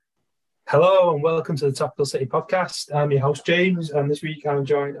Hello and welcome to the Topical City podcast. I'm your host James, and this week I'm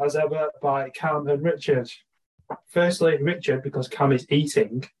joined as ever by Cam and Richard. Firstly, Richard, because Cam is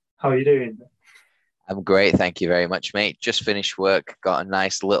eating. How are you doing? I'm great, thank you very much, mate. Just finished work, got a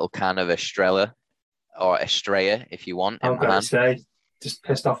nice little can of Estrella, or Estrella, if you want, in I'm my going to hand. say, just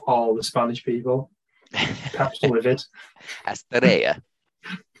pissed off all the Spanish people. Perhaps livid. Estrella.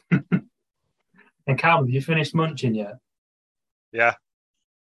 And Cam, have you finished munching yet? Yeah.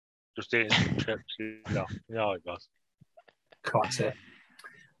 Just eating some chips. You know it goes. Classic.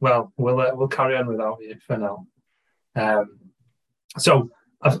 Well, we'll carry on without you for now. So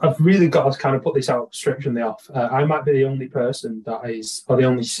I've really got to kind of put this out straight from the off. I might be the only person that is, or the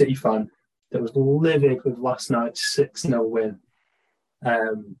only City fan that was livid with last night's 6-0 win.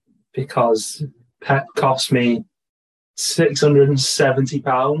 Because Pep cost me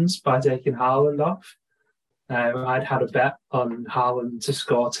 £670 by taking Haaland off. I'd had a bet on Haaland to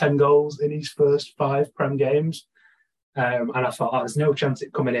score 10 goals in his first 5 Prem games. And I thought, there's no chance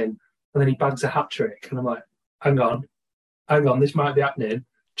it coming in. And then he bags a hat-trick. And I'm like, hang on, this might be happening.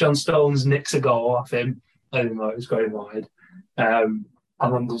 John Stones nicks a goal off him. I didn't know it was going wide. And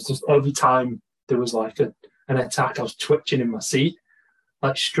then there's just every time there was like an attack, I was twitching in my seat.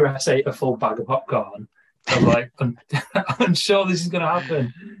 Like stress ate a full bag of popcorn. I was like, I'm sure this is going to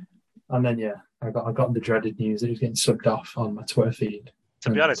happen. And then, I got the dreaded news that he was getting subbed off on my Twitter feed.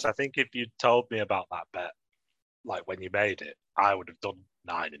 To be honest, I think if you told me about that bet, like when you made it, I would have done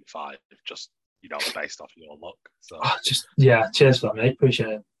 9 in 5, just based off your luck. So cheers for that, mate.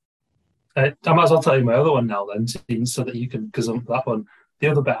 Appreciate it. I might as well tell you my other one now, then, so that you can, because that one, the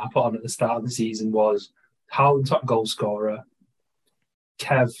other bet I put on at the start of the season was Haaland top goal scorer,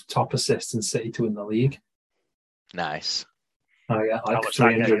 Kev top assist, and City to win the league. Nice. I got like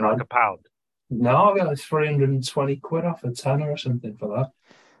 £300. No, I got like 320 quid off a tenner or something for that.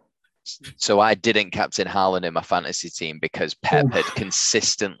 So I didn't captain Haaland in my fantasy team because Pep had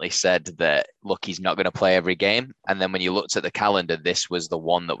consistently said that, look, he's not going to play every game. And then when you looked at the calendar, this was the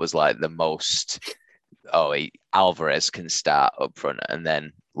one that was like the most, Alvarez can start up front. And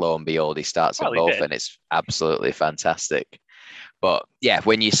then lo and behold, he starts at both and it's absolutely fantastic. But yeah,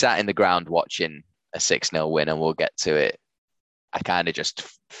 when you sat in the ground watching a 6-0 win, and we'll get to it, I kind of just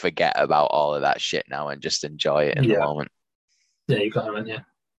forget about all of that shit now and just enjoy it in the moment. Yeah, you got it, yeah.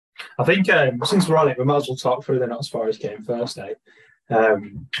 I think since we're on it, we might as well talk through the Notts Forest game first, and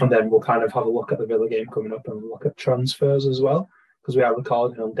then we'll kind of have a look at the Villa game coming up and look at transfers as well, because we are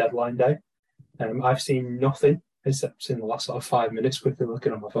recording on deadline day. I've seen nothing except in the last sort of 5 minutes, quickly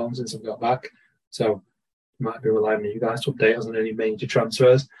looking on my phone since I've got back. So might be relying on you guys to update us on any major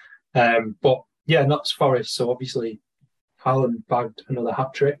transfers. But yeah, Notts Forest. So obviously, Haaland bagged another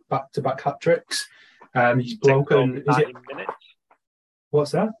hat-trick, back-to-back hat-tricks. He's broken... minutes.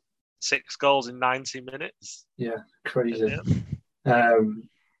 What's that? 6 goals in 90 minutes. Yeah, crazy. Yeah.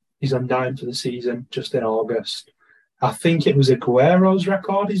 He's on 9 for the season, just in August. I think it was Aguero's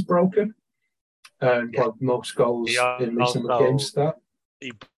record he's broken. Most goals in recent games start.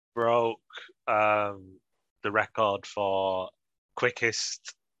 He broke the record for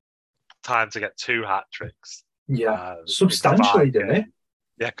quickest time to get 2 hat-tricks. Yeah, substantially, didn't he?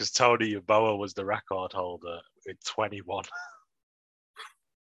 Yeah, because Tony Yeboah was the record holder with 21.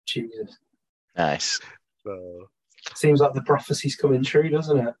 Jesus. Nice. So, seems like the prophecy's coming true,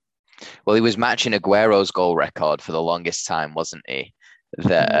 doesn't it? Well, he was matching Aguero's goal record for the longest time, wasn't he?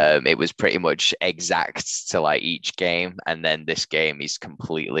 That it was pretty much exact to like each game, and then this game he's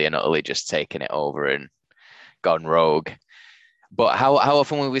completely and utterly just taken it over and gone rogue. But how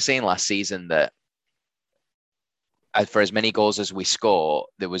often were we seeing last season that for as many goals as we score,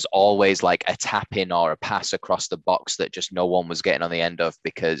 there was always like a tap in or a pass across the box that just no one was getting on the end of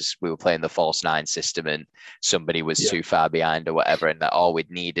because we were playing the false 9 system and somebody was too far behind or whatever, and that all we'd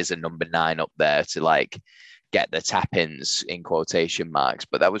need is a number 9 up there to like get the tap-ins in quotation marks.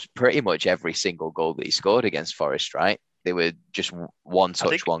 But that was pretty much every single goal that he scored against Forest, right? They were just one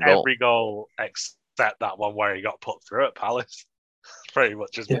touch, one goal. Every goal except that one where he got put through at Palace. Pretty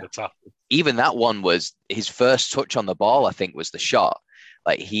much just been a tap. Even that one was his first touch on the ball, I think, was the shot.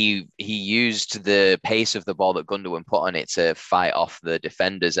 Like he used the pace of the ball that Gundogan put on it to fight off the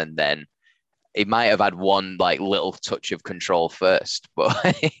defenders, and then he might have had one like little touch of control first, but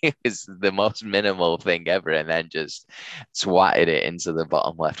it was the most minimal thing ever, and then just swatted it into the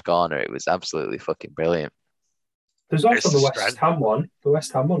bottom left corner. It was absolutely fucking brilliant. There's also the West Ham one. The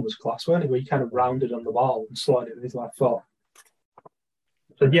West Ham one was class, wasn't it? Where he kind of rounded on the ball and slotted it with his left foot.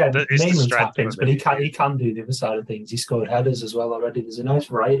 So yeah, mainly tap-ins, but he can do the other side of things. He scored headers as well already. There's a nice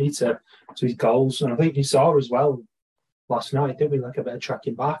variety to his goals, and I think you saw as well last night, didn't we? Like a bit of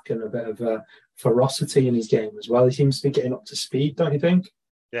tracking back and a bit of ferocity in his game as well. He seems to be getting up to speed, don't you think?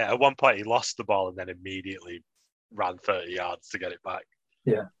 Yeah, at one point he lost the ball and then immediately ran 30 yards to get it back.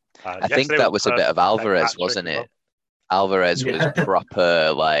 Yeah. I think that was a bit of Alvarez, wasn't it? Alvarez was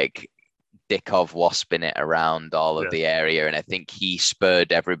proper like Dickov wasping it around all of the area, and I think he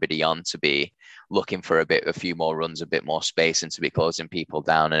spurred everybody on to be looking for a few more runs, a bit more space, and to be closing people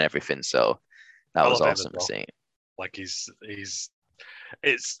down and everything. So that was awesome to see. Like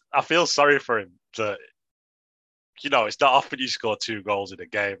I feel sorry for him that, you know, it's not often you score 2 goals in a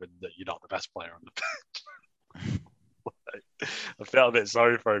game and that you're not the best player on the pitch. I felt a bit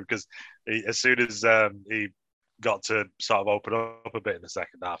sorry for him because as soon as he got to sort of open up a bit in the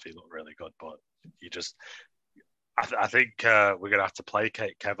second half, he looked really good. But I think we're going to have to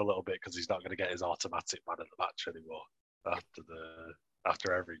placate Kev a little bit because he's not going to get his automatic man of the match anymore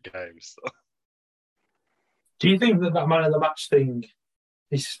after every game. So. Do you think that man of the match thing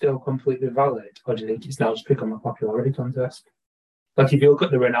is still completely valid, or do you think it's now just become a popularity contest? Like, if you look at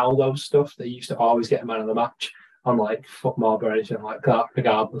the Ronaldo stuff, they used to always get a man of the match on like FootMob or anything like that,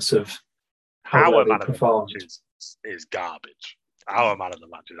 regardless of how well they performed. Is garbage. Our man of the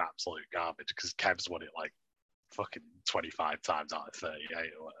match is absolute garbage because Kev's won it like fucking 25 times out of 38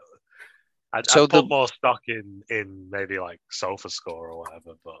 or whatever. I'd put more stock in maybe like SofaScore or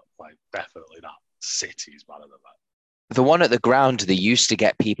whatever, but like definitely not City's man of the match. The one at the ground, they used to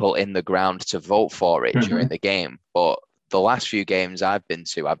get people in the ground to vote for it during the game, but the last few games I've been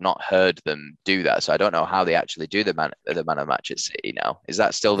to, I've not heard them do that, so I don't know how they actually do the man of the match at City now. Is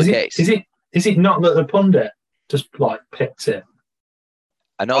that still the case? Is it not that the pundit just like picks it?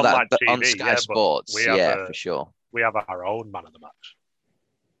 I know that on Sky Sports, for sure. We have our own man of the match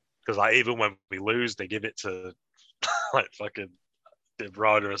because like even when we lose, they give it to like fucking De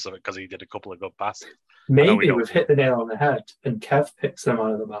Bruyne or something because he did a couple of good passes. Maybe we've hit the nail on the head, and Kev picks the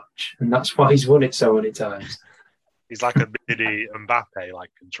man of the match, and that's why he's won it so many times. He's like a mini Mbappe,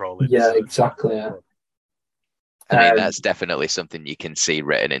 like controlling. Yeah, exactly. Yeah. I mean, that's definitely something you can see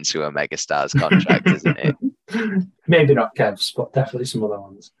written into a megastar's contract, isn't it? Maybe not Kev's, but definitely some other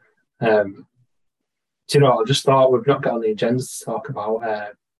ones. Do you know, I just thought we've not got on the agenda to talk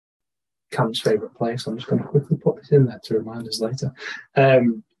about Cam's favourite place. I'm just going to quickly put this in there to remind us later.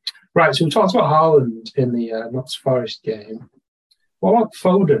 Right, so we talked about Haaland in the Notts Forest game. What about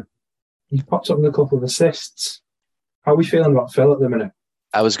Foden? He popped up with a couple of assists. How are we feeling about Phil at the minute?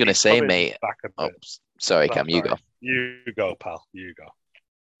 I was going to say, mate. Sorry, Cam, you go. You go, pal. You go.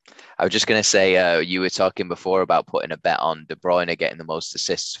 I was just going to say, you were talking before about putting a bet on De Bruyne getting the most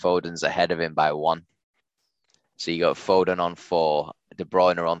assists. Foden's ahead of him by 1. So you got Foden on 4, De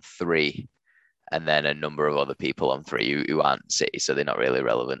Bruyne on 3, and then a number of other people on 3 who aren't City, so they're not really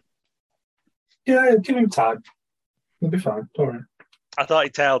relevant. Yeah, give him time. He'll be fine. Don't worry. I thought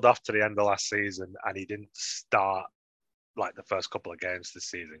he tailed off to the end of last season, and he didn't start like the first couple of games this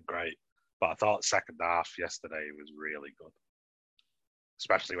season great. But I thought second half yesterday was really good,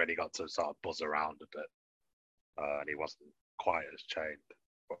 especially when he got to sort of buzz around a bit, and he wasn't quite as chained.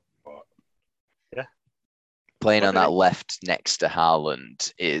 But yeah, playing on that left next to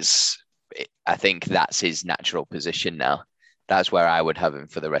Haaland I think that's his natural position now. That's where I would have him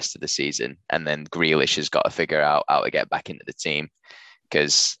for the rest of the season. And then Grealish has got to figure out how to get back into the team.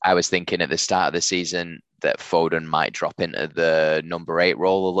 Because I was thinking at the start of the season that Foden might drop into the number 8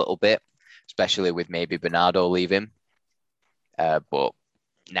 role a little bit, especially with maybe Bernardo leaving. But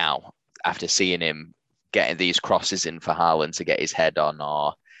now, after seeing him getting these crosses in for Haaland to get his head on,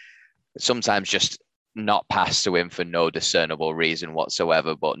 or sometimes just not pass to him for no discernible reason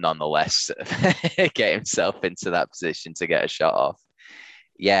whatsoever, but nonetheless get himself into that position to get a shot off.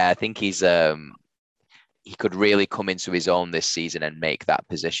 Yeah, I think he could really come into his own this season and make that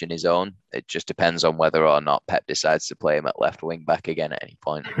position his own. It just depends on whether or not Pep decides to play him at left wing back again at any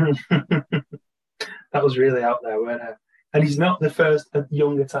point. That was really out there, wasn't it? And he's not the first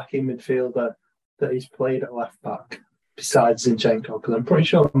young attacking midfielder that he's played at left back besides Zinchenko, because I'm pretty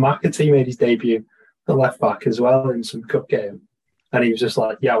sure McAtee made his debut at left back as well in some cup game. And he was just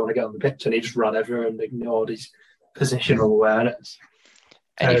like, yeah, I want to get on the pitch. And he just ran everywhere and ignored his positional awareness.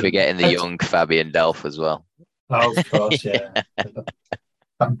 And you're forgetting the young Fabian Delph as well. Oh, of course, yeah.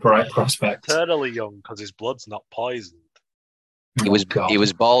 That bright prospect. Eternally young because his blood's not poisoned. He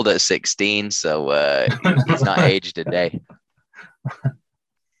was bald at 16, so he's not aged a day.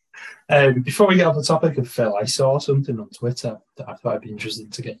 Before we get off the topic of Phil, I saw something on Twitter that I thought I'd be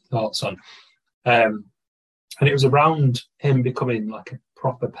interested to get your thoughts on. And it was around him becoming like a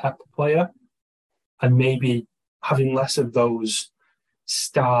proper Pep player and maybe having less of those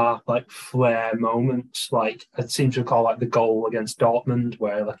star like flair moments. Like I seem to recall like the goal against Dortmund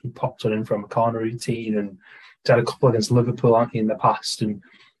where like he popped one in from a corner routine, and he's had a couple against Liverpool, aren't he, in the past? And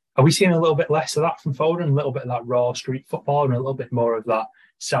are we seeing a little bit less of that from Foden, a little bit of that raw street football, and a little bit more of that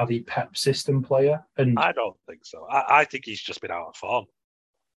savvy Pep system player? And I don't think so. I think he's just been out of form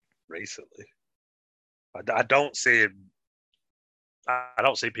recently. I don't see him. I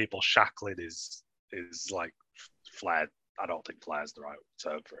don't see people shackling his like flair. I don't think flair's the right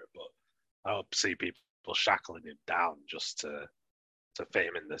term for it, but I don't see people shackling him down just to fit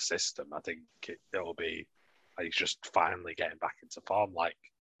him in the system. I think it'll be he's just finally getting back into form, like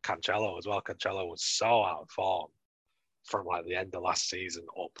Cancelo as well. Cancelo was so out of form from like the end of last season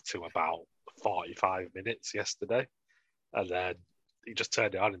up to about 45 minutes yesterday, and then he just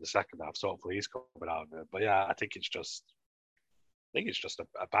turned it on in the second half. So hopefully he's coming out of it. But yeah, I think it's just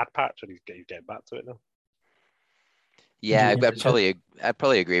a bad patch, and he's getting back to it now. Yeah, I'd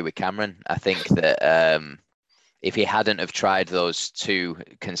probably agree with Cameron. I think that if he hadn't have tried those two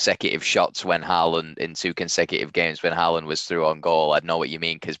consecutive shots in 2 consecutive games when Haaland was through on goal, I'd know what you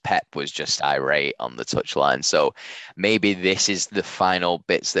mean, because Pep was just irate on the touchline. So maybe this is the final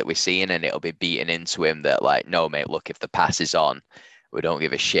bits that we're seeing, and it'll be beaten into him that like, no, mate, look, if the pass is on, we don't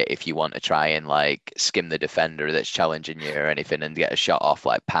give a shit if you want to try and like skim the defender that's challenging you or anything and get a shot off,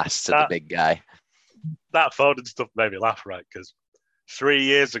 like pass to the big guy. That Foden stuff made me laugh, right? Because 3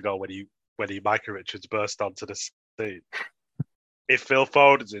 years ago, when Micah Richards burst onto the scene, if Phil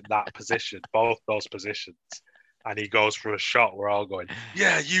Foden's in that position, both those positions, and he goes for a shot, we're all going,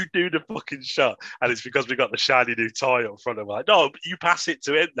 yeah, you do the fucking shot. And it's because we got the shiny new toy up front, and we're like, no, you pass it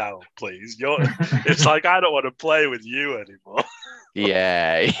to him now, please. It's like, I don't want to play with you anymore.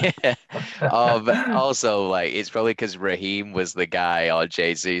 Yeah. Also, like, it's probably because Raheem was the guy or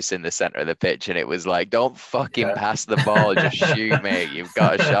Jesus in the center of the pitch, and it was like, don't fucking pass the ball, just shoot, mate. You've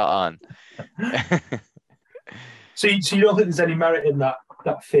got a shot on. So you don't think there's any merit in that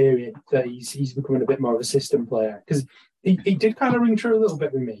theory that he's becoming a bit more of a system player? Because he did kind of ring true a little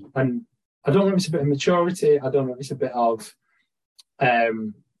bit with me, and I don't know if it's a bit of maturity. I don't know if it's a bit of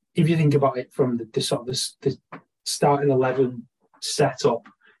if you think about it from the sort of the starting 11 setup,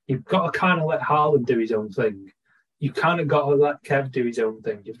 you've got to kind of let Haaland do his own thing. You've kind of got to let Kev do his own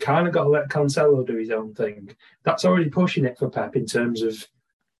thing. You've kind of got to let Cancelo do his own thing. That's already pushing it for Pep in terms of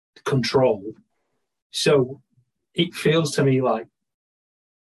control. So it feels to me like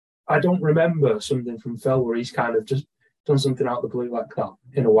I don't remember something from Phil where he's kind of just done something out of the blue like that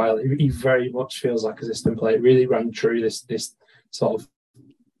in a while. He very much feels like a system player. It really ran true this sort of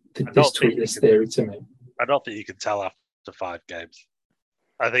this theory to me. I don't think you can tell after 5 games.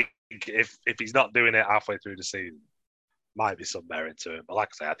 I think if he's not doing it halfway through the season, might be some merit to it. But like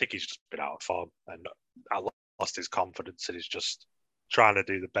I say, I think he's just been out of form and lost his confidence, and he's just trying to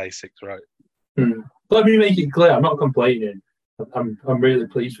do the basics right. Let me make it clear, I'm not complaining. I'm really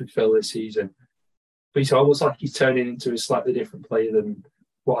pleased with Phil this season. But it's almost like he's turning into a slightly different player than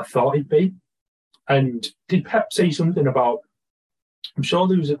what I thought he'd be. And did Pep say something about, I'm sure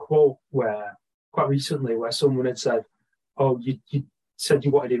there was a quote where quite recently where someone had said, oh, you said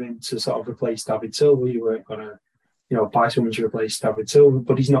you wanted him to sort of replace David Silva. You weren't going to, buy someone to replace David Silva,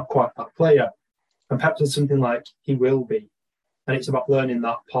 but he's not quite that player. And Pep said something like, he will be. And it's about learning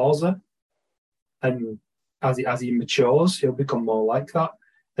that pauser. And as he matures, he'll become more like that.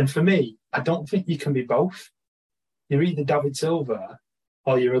 And for me, I don't think you can be both. You're either David Silva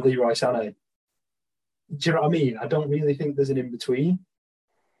or you're a Leroy Sané. Do you know what I mean? I don't really think there's an in-between.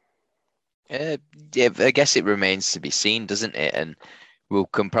 Yeah, I guess it remains to be seen, doesn't it? And we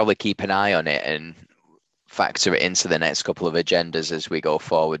can probably keep an eye on it and factor it into the next couple of agendas as we go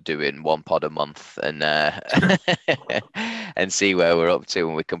forward, doing one pod a month and and see where we're up to,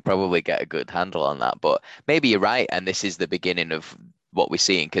 and we can probably get a good handle on that. But maybe you're right, and this is the beginning of what we're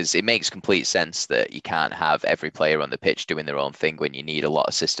seeing, because it makes complete sense that you can't have every player on the pitch doing their own thing when you need a lot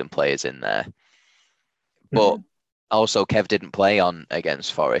of system players in there. But also, Kev didn't play on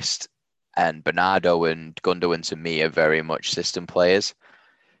against Forest, and Bernardo and Gundogan to me are very much system players.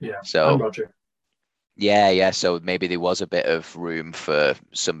 Yeah, so and Roger. Yeah. So maybe there was a bit of room for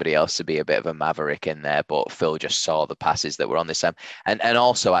somebody else to be a bit of a maverick in there, but Phil just saw the passes that were on this time. And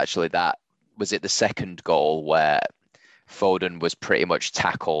also, actually, that was it the second goal where Foden was pretty much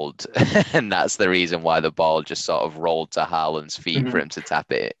tackled, and that's the reason why the ball just sort of rolled to Haaland's feet for him to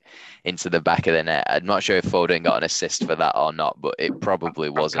tap it into the back of the net. I'm not sure if Foden got an assist for that or not, but it probably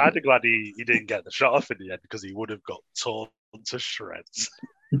wasn't. I'm kind of glad he didn't get the shot off in the end, because he would have got torn to shreds.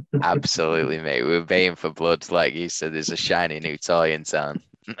 Absolutely, mate. We were baying for blood, like you said. There's a shiny new toy in town.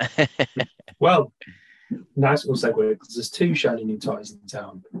 Well, nice little segue because there's two shiny new toys in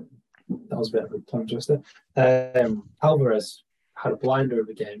town. That was a bit of a tongue twister. Alvarez had a blinder of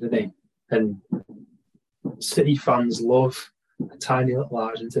a game, didn't he? And City fans love a tiny little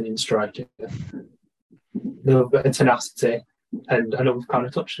Argentinian striker. They love a bit of tenacity. And I know we've kind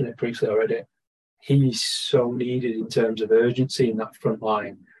of touched on it briefly already. He's so needed in terms of urgency in that front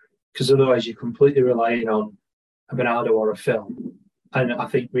line because otherwise you're completely relying on a Bernardo or a Phil. And I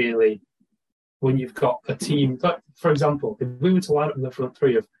think really when you've got a team, like, for example, if we were to line up in the front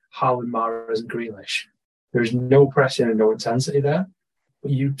three of Haaland, Mahrez and Grealish, there's no pressing and no intensity there.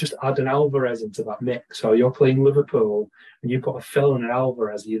 But you just add an Alvarez into that mix. So you're playing Liverpool and you've got a Phil and an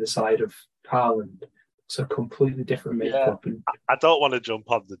Alvarez either side of Haaland. It's a completely different makeup. Yeah. I don't want to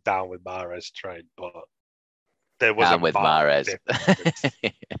jump on the down with Mahrez train, but there was down with Mahrez.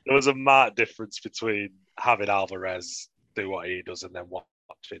 There was a marked difference between having Alvarez do what he does and then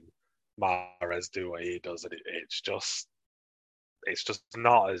watching Mahrez do what he does, and it's just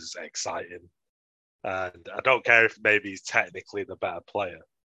not as exciting. And I don't care if maybe he's technically the better player,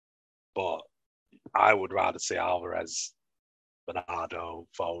 but I would rather see Alvarez, Bernardo,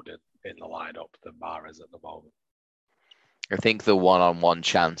 Foden in the lineup than Mahrez at the moment. I think the one-on-one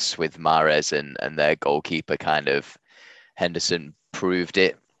chance with Mahrez and their goalkeeper kind of Henderson proved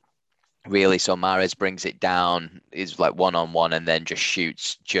it really. So Mahrez brings it down, is like one-on-one, and then just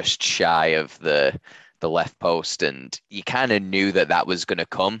shoots just shy of the left post, and you kind of knew that was going to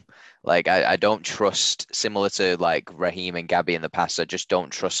come. Like I don't trust, similar to like Raheem and Gabby in the past, I just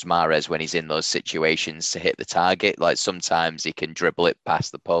don't trust Mahrez when he's in those situations to hit the target. Like sometimes he can dribble it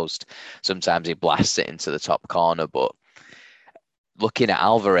past the post, sometimes he blasts it into the top corner, but looking at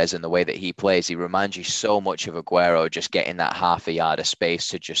Alvarez and the way that he plays, he reminds you so much of Aguero, just getting that half a yard of space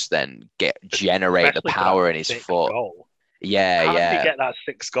to just then generate the power in his foot. Goal. Yeah, How did he get that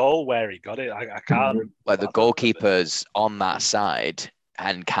 6th goal where he got it? I can't. Like the goalkeeper's on that side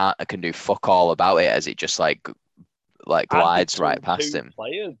and can do fuck all about it as it just like glides right past him.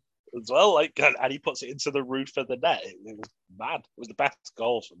 Players as well, like, and he puts it into the roof of the net. It was mad. It was the best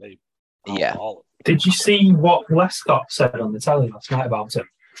goal for me. Yeah. Did you see what Lescott said on the telly last night about him?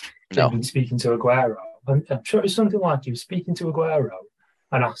 No. He'd been speaking to Aguero. I'm sure it was something like he was speaking to Aguero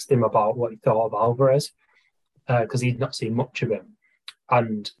and asked him about what he thought of Alvarez because he'd not seen much of him.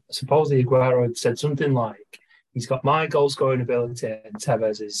 And supposedly Aguero had said something like, he's got my goal scoring ability and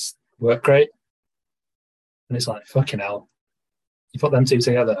Tevez's work rate. And it's like, fucking hell. You put them two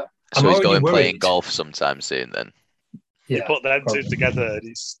together. So he's going playing golf sometime soon then. Yeah, you put them two together and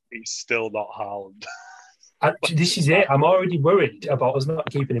he's still not Haaland. This is it. I'm already worried about us not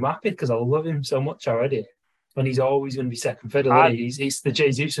keeping him happy because I love him so much already. And he's always going to be second fiddle. It's the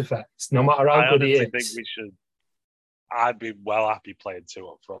Jesus effect. No matter how good he is. I think we should. I'd be well happy playing 2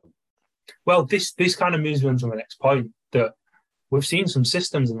 up front. Well, this kind of moves me on to my next point, that we've seen some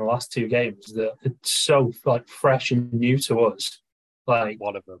systems in the last 2 games that are so like fresh and new to us. Like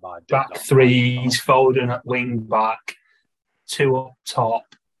one of them, back threes, Foden at wing back, 2 up top.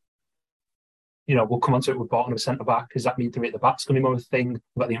 You know, we'll come on to it with bottom of centre back. Does that mean 3 at the back's going to be more of a thing?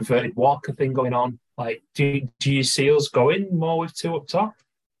 We've got the inverted Walker thing going on. Like, do you see us going more with 2 up top?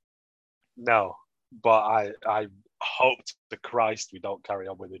 No, but I hope to Christ we don't carry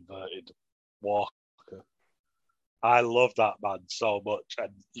on with inverted Walker. I love that man so much, and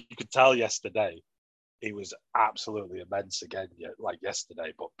you could tell yesterday he was absolutely immense again. Like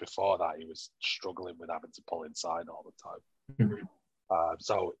yesterday, but before that he was struggling with having to pull inside all the time. Mm-hmm.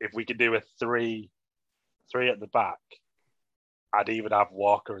 So if we could do a 3 at the back, I'd even have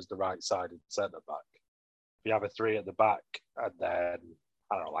Walker as the right-sided centre back. If you have a 3 at the back and then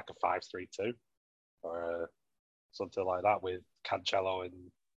I don't know, like a 5-3-2 or something like that with Cancelo and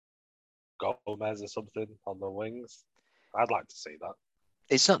Gomez or something on the wings, I'd like to see that.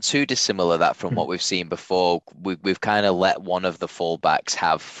 It's not too dissimilar that from what we've seen before. We've kind of let one of the fullbacks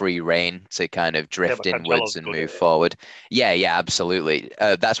have free reign to kind of drift inwards and move forward. Yeah, absolutely.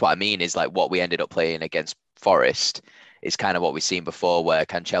 That's what I mean is like what we ended up playing against Forest is kind of what we've seen before, where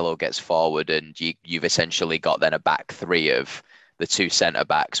Cancelo gets forward and you've essentially got then a back 3 of the 2 centre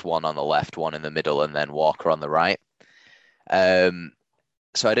backs, one on the left, one in the middle, and then Walker on the right.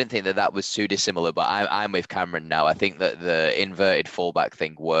 So I don't think that was too dissimilar, but I'm with Cameron now. I think that the inverted fullback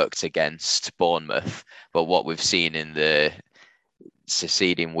thing worked against Bournemouth, but what we've seen in the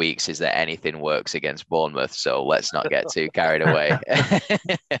succeeding weeks is that anything works against Bournemouth. So let's not get too carried away.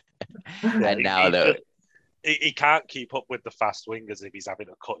 And now that he can't keep up with the fast wingers if he's having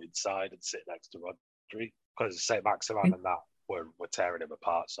to cut inside and sit next to Rodri, because St. Maximin and that were tearing him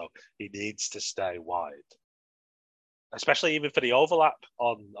apart. So he needs to stay wide. especially even for the overlap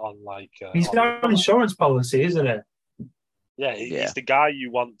on like. He's got an insurance policy, isn't it? Yeah, he's the guy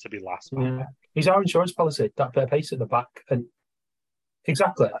you want to be last man. Yeah. He's our insurance policy, that bit of pace at the back. And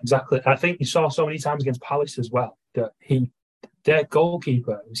exactly. I think you saw so many times against Palace as well that their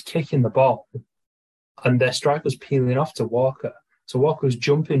goalkeeper was kicking the ball and their striker was peeling off to Walker. So Walker was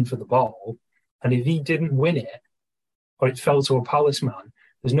jumping for the ball. And if he didn't win it or it fell to a Palace man,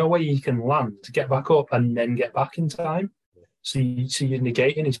 there's no way he can land to get back up and then get back in time. So you're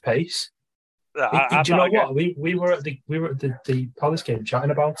negating his pace. Do you know what? We were at the Palace game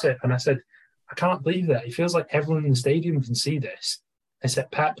chatting about it, and I said, I can't believe that. It feels like everyone in the stadium can see this,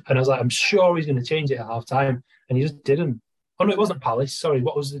 except Pep. And I was like, I'm sure he's going to change it at half time, and he just didn't. Oh no, it wasn't Palace. Sorry,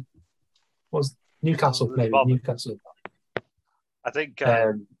 what was Newcastle? Maybe Newcastle. I think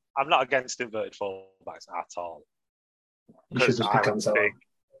I'm not against inverted fullbacks at all. Because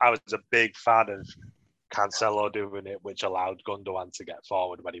I was a big fan of Cancelo doing it, which allowed Gundogan to get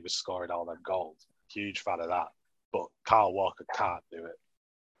forward when he was scoring all them goals. Huge fan of that. But Kyle Walker can't do it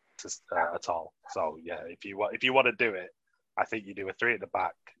at all. So yeah, if you want to do it, I think you do a 3 at the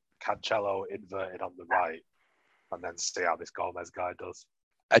back, Cancelo inverted on the right, and then see how this Gomez guy does.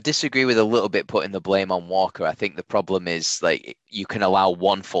 I disagree with a little bit putting the blame on Walker. I think the problem is like you can allow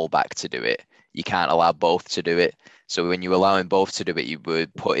one fullback to do it. You can't allow both to do it. So when you're allowing both to do it, you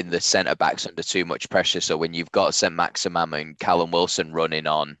would put in the centre backs under too much pressure. So when you've got St. Maximin and Callum Wilson running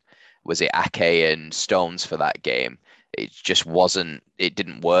on, was it Ake and Stones for that game? It just wasn't. It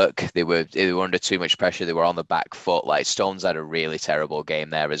didn't work. They were under too much pressure. They were on the back foot. Like Stones had a really terrible game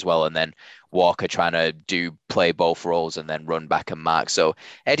there as well, and then Walker trying to play both roles and then run back and mark. So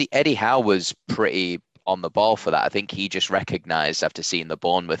Eddie Howe was pretty on the ball for that. I think he just recognised after seeing the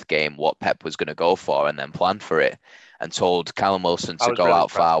Bournemouth game what Pep was going to go for and then planned for it and told Callum Wilson to go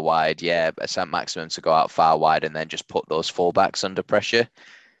out far wide. Yeah, St. Maximin to go out far wide and then just put those fullbacks under pressure.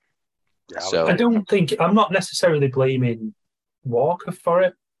 Yeah, so I'm not necessarily blaming Walker for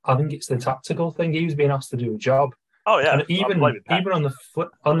it. I think it's the tactical thing. He was being asked to do a job. Oh yeah, and even on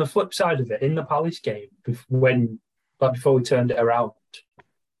the flip side of it, in the Palace game, before we turned it around,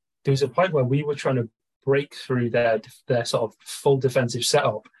 there was a point where we were trying to break through their sort of full defensive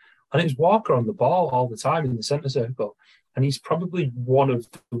setup, and it was Walker on the ball all the time in the centre circle, and he's probably one of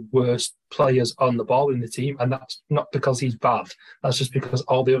the worst players on the ball in the team, and that's not because he's bad. That's just because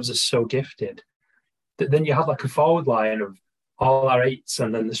all the others are so gifted. Then you have like a forward line of all our eights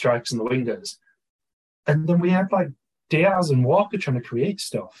and then the strikers and the wingers. And then we had like Diaz and Walker trying to create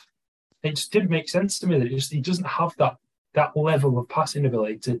stuff. It just didn't make sense to me that he doesn't have that level of passing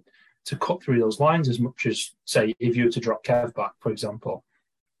ability to cut through those lines as much as, say, if you were to drop Kev back, for example.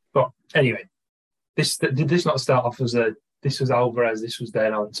 But anyway, did this not start off as this was Alvarez, this was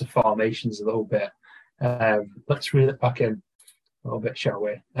then on to formations a little bit. Let's reel it back in a little bit, shall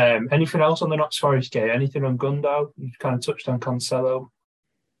we? Anything else on the Notts Forest game? Anything on Gundo? You've kind of touched on Cancelo.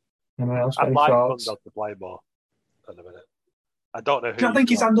 Anyone else? I'd like Gundo to play more at the minute. I don't know who. Do you think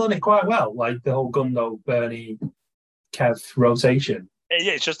he's handling it quite well? Like the whole Gundo, Bernie, Kev rotation?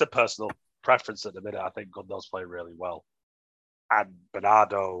 Yeah, it's just a personal preference at the minute. I think Gundo's playing really well. And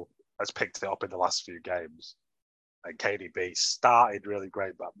Bernardo has picked it up in the last few games. And KDB started really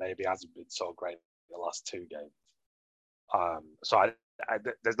great, but maybe hasn't been so great in the last 2 games. So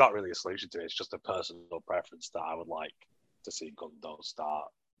there's not really a solution to it. It's just a personal preference that I would like to see Gundo start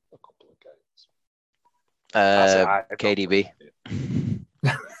a couple of games. KDB.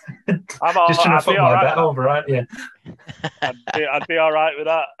 Just trying to put my bet over, aren't you? I'd be all right with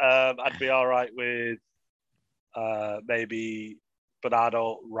that. I'd be all right with maybe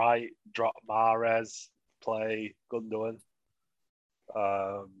Bernardo right, drop Mahrez, play Gundogan.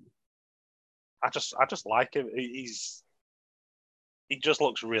 I just like him. He just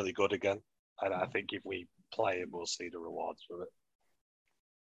looks really good again, and I think if we play him, we'll see the rewards from it.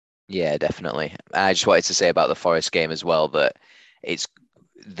 Yeah, definitely. I just wanted to say about the Forest game as well that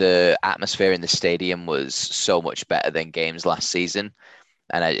the atmosphere in the stadium was so much better than games last season.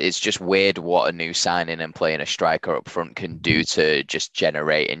 And it's just weird what a new signing and playing a striker up front can do to just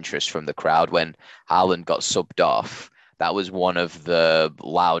generate interest from the crowd. When Haaland got subbed off, that was one of the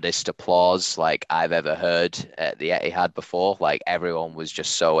loudest applause like I've ever heard at the Etihad before. Like everyone was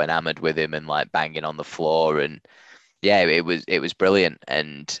just so enamored with him and like banging on the floor. And yeah, it was brilliant.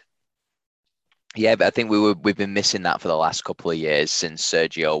 And yeah, but I think we've been missing that for the last couple of years since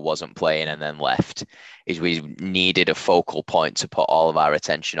Sergio wasn't playing and then left. We needed a focal point to put all of our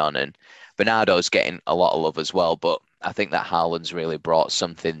attention on, and Bernardo's getting a lot of love as well. But I think that Haaland's really brought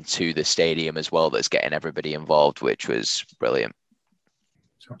something to the stadium as well that's getting everybody involved, which was brilliant.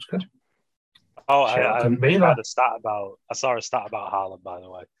 Sounds good. Oh, Shit, I I couldn't be had there. a stat about. I saw a stat about Haaland, by the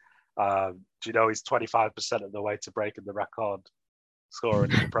way. Do you know he's 25% of the way to breaking the record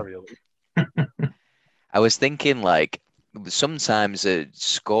scoring in the Premier League? I was thinking like sometimes a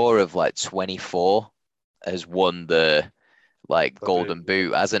score of like 24 has won the like The golden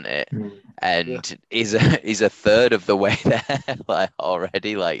boot, hasn't it? Mm. And he's a third of the way there, like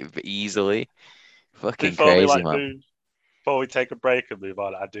already, like easily. Fucking Before we crazy, like man. move, before we take a break and move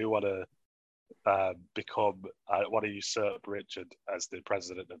on, I do want to I want to usurp Richard as the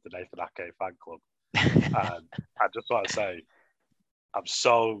president of the Nathan Ake fan club. And I just want to say, I'm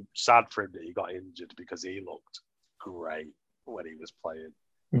so sad for him that he got injured because he looked great when he was playing.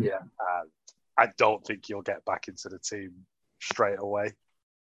 Yeah. And I don't think he'll get back into the team straight away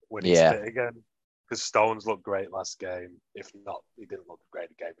when he's Yeah. fit again. Because Stones looked great last game. If not, he didn't look great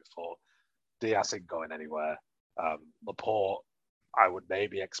the game before. Diaz ain't going anywhere. Laporte, I would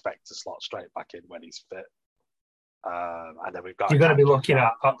maybe expect to slot straight back in when he's fit. And then we've got. You're going to be looking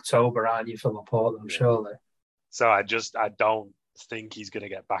at October, aren't you, for Laporte, though, Yeah. surely? So I don't think he's going to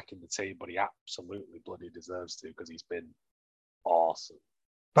get back in the team, but he absolutely bloody deserves to because he's been awesome.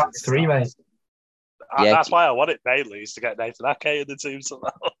 Back since three, start. mate. Yeah. That's why I want it mainly is to get Nathan Ake in the team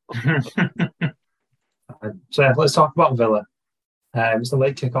somehow. So yeah, let's talk about Villa. It's the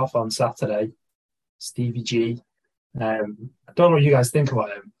late kick-off on Saturday. Stevie G. I don't know what you guys think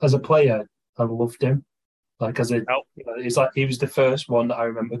about him. As a player, I loved him. Like he's like he was the first one that I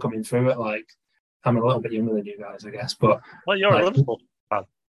remember coming through it. Like I'm a little bit younger than you guys, I guess, but Well, you're like, a Liverpool fan,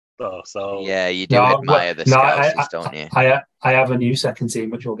 though, so Yeah, you do admire the Scousers, don't you? I have a new second team,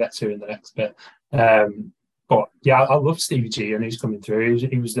 which we'll get to in the next bit. But yeah, I love Stevie G, and he's coming through.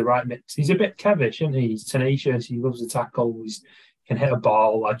 He was the right mix. He's a bit Kevish, isn't he? He's tenacious. He loves the tackle. He can hit a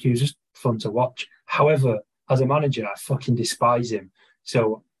ball. Like he was just fun to watch. However, as a manager, I fucking despise him.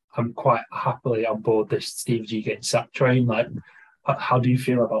 So I'm quite happily on board this Stevie G getting sacked train. Like, how do you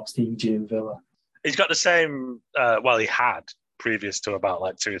feel about Stevie G in Villa? he's got the same. Well, he had previous to about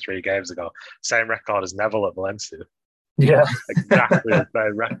like 2 or 3 games ago, same record as Neville at Valencia. Yeah, Exactly the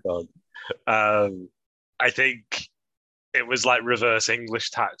same record. I think it was like reverse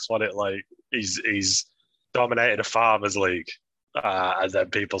English tax. What it like he's dominated a Farmers League, and then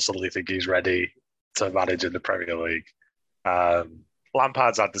people suddenly think he's ready to manage in the Premier League.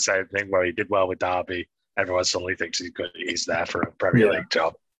 Lampard's had the same thing where he did well with Derby. Everyone suddenly thinks he's good. He's there for a Premier League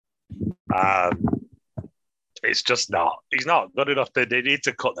job. It's just not. He's not good enough. They need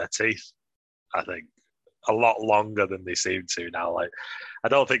to cut their teeth, I think, a lot longer than they seem to now. Like, I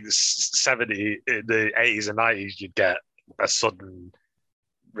don't think in the 80s and 90s, you'd get a sudden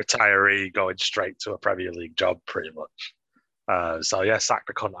retiree going straight to a Premier League job, pretty much. So yeah, sack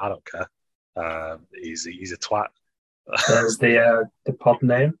the cunt. I don't care. He's a twat. there's the pod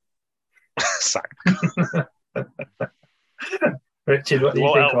name. Sack. Richard, what do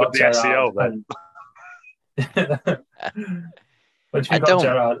you think about the Gerrard? SEO, then? What do you think about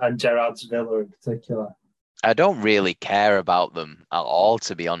Gerrard and Gerrard's Villa in particular? I don't really care about them at all,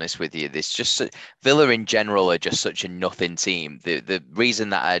 to be honest with you. This just Villa in general are just such a nothing team. The reason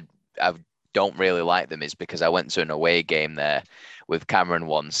that I don't really like them is because I went to an away game there with Cameron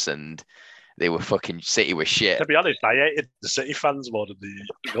once, and they were fucking City was shit. To be honest, I hated the City fans more than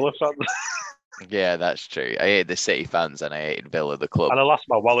the Villa fans. Yeah, that's true. I hated the City fans and I hated Villa, the club. And I lost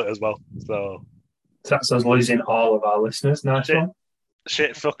my wallet as well. So that's us losing all of our listeners. Nice one.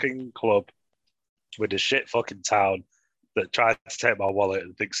 Shit fucking club with a shit fucking town that tried to take my wallet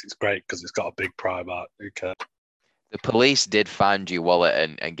and thinks it's great because it's got a big Primark. Who cares? The police did find your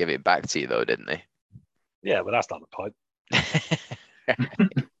wallet and give it back to you, though, didn't they? Yeah, but that's not the point.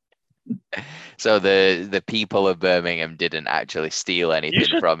 So the people of Birmingham didn't actually steal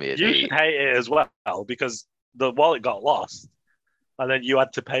anything from you. You should hate it as well because the wallet got lost and then you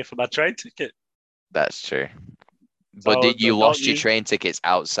had to pay for my train ticket. That's true. So but did you lost your train tickets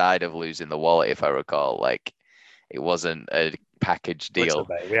outside of losing the wallet, if I recall? Like, it wasn't a package deal.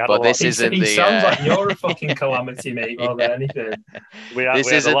 Listen, but this isn't the... sounds like you're a fucking calamity, mate, more than anything.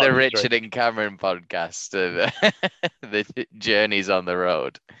 This isn't the Richard and Cameron podcast. The journeys on the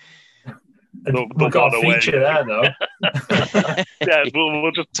road. We've got a feature there, though. Yeah,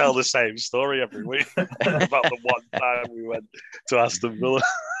 we'll just tell the same story every week about the one time we went to Aston Villa.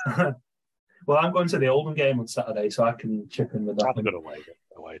 Well, I'm going to the Oldham game on Saturday, so I can chip in with that. I'm going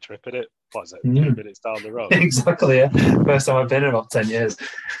to away trip in it. What is it? 2 minutes down the road. Exactly, yeah. First time I've been in about 10 years.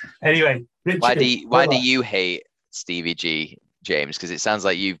 Anyway, Richard, why do you hate Stevie G, James? Because it sounds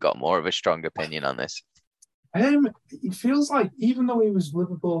like you've got more of a strong opinion on this. It feels like even though he was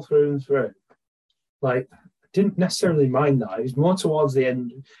Liverpool through and through, like didn't necessarily mind that. It was more towards the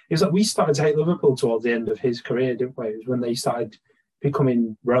end. It was like we started to hate Liverpool towards the end of his career, didn't we? It was when they started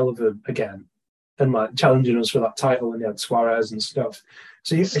becoming relevant again and like challenging us for that title when they had Suarez and stuff.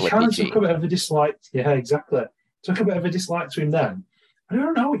 So you kind of took a bit of a dislike. Yeah, exactly. Took a bit of a dislike to him then. I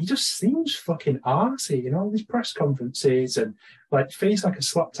don't know. He just seems fucking arsey, you know, these press conferences and like face like a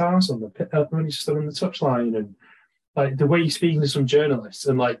slapped arse on the when he's stood on the touchline and like the way he's speaking to some journalists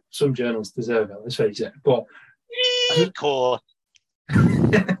and like some journalists deserve it. Let's face it, but cool.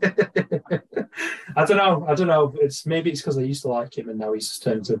 I don't know. It's because I used to like him and now he's just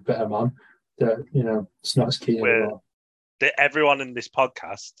turned into a better man. That it's not as keen anymore. Everyone in this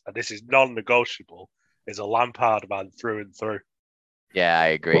podcast, and this is non-negotiable, is a Lampard man through and through. Yeah, I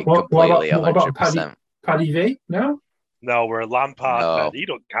agree completely. What about Paddy V? No, we're a Lampard man. You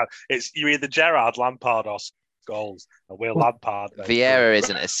don't count. You're either Gerrard, Lampard, or Scholes, and we're Lampard. Vieira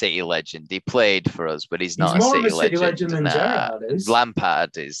isn't a City legend. He played for us, but he's not a City legend. Than Gerrard is.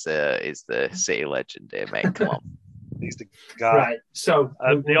 Lampard is the City legend here, mate. Come on. He's the guy. Right. So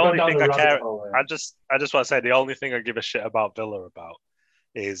the only thing I care, I just want to say the only thing I give a shit about Villa about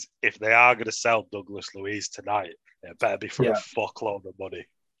is if they are going to sell Douglas Luiz tonight, it better be for a fuckload of money.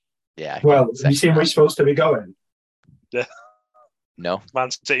 Yeah. Well, have you seen where he's supposed to be going? Yeah. No.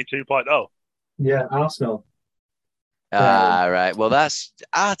 Man City 2.0. Yeah, Arsenal. Right. Well, that's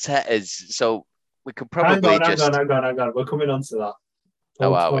Arteta's. So we could probably hang on. We're coming on to that.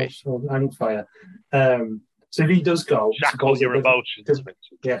 Are we? Hang fire. So if he does go, shackle your emotions.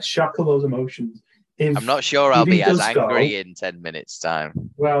 Shackle those emotions. I'm not sure I'll be as angry in 10 minutes' time.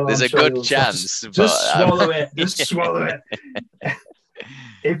 Well, there's a good chance. Just swallow it. Just swallow it.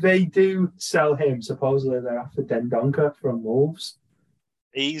 If they do sell him, supposedly they're after Dendoncker from Wolves.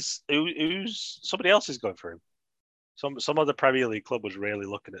 Who's somebody else is going for him. Some other Premier League club was really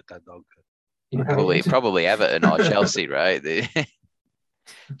looking at Dendoncker. Probably Everton or Chelsea, right?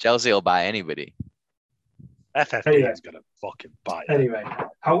 Chelsea will buy anybody. FFP is going to fucking buy it. Anyway,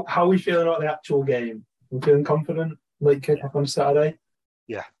 how are we feeling about the actual game? We're feeling confident? Late kick-off on Saturday?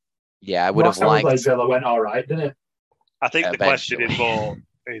 Yeah. Yeah, I would have liked... Last time Villa went all right, didn't it? I think the question is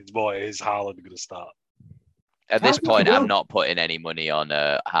more, is Haaland going to start? At this point, I'm not putting any money on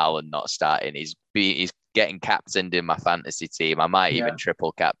Haaland not starting. He's getting captained in my fantasy team. I might even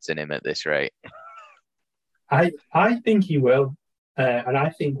triple captain him at this rate. I think he will. And I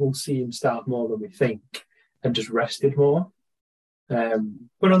think we'll see him start more than we think. And just rested more.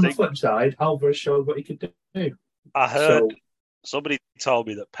 But on the flip side, Alvarez showed what he could do. I heard somebody told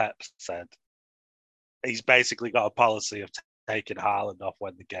me that Pep said he's basically got a policy of taking Haaland off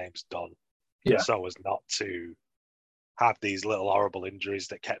when the game's done. Yeah. So as not to have these little horrible injuries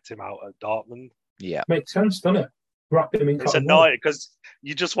that kept him out at Dortmund. Yeah. Makes sense, doesn't it? Wrap him in. It's annoying because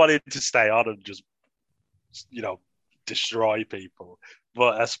you just wanted to stay on and just, destroy people.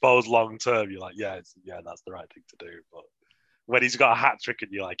 But I suppose long term, you're like, that's the right thing to do. But when he's got a hat trick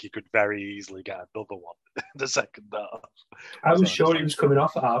and you're like, he could very easily get another one in the second half. I was sure he was coming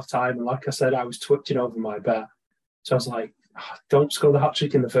off at half time. And like I said, I was twitching over my bet. So I was like, don't score the hat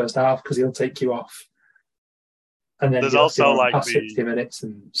trick in the first half because he'll take you off. And then there's also like 60 minutes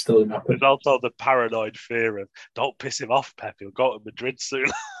and still didn't happen. There's also the paranoid fear of don't piss him off, Pep. He'll go to Madrid soon.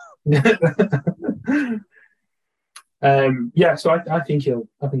 So I think he'll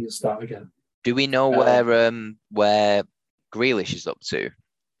start again. Do we know where Grealish is up to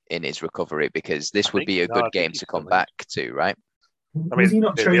in his recovery? Because this would be a good game to come back to, right? Was he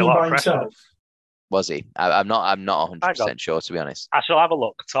not training by himself? Was he? I'm not 100% sure, to be honest. I shall have a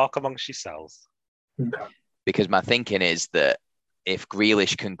look. Talk amongst yourselves. Okay. Because my thinking is that if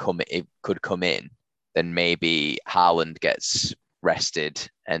Grealish could come in, then maybe Haaland gets rested,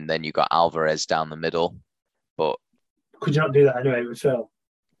 and then you got Alvarez down the middle. But could you not do that anyway with Phil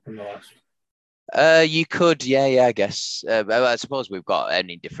in the last? You could, yeah, I guess. I suppose we've got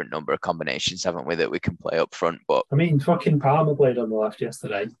any different number of combinations, haven't we, that we can play up front? But I mean, fucking Palmer played on the left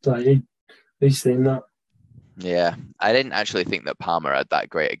yesterday. Like, he's seen that. Yeah, I didn't actually think that Palmer had that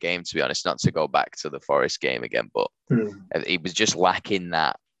great a game, to be honest. Not to go back to the Forest game again, but he was just lacking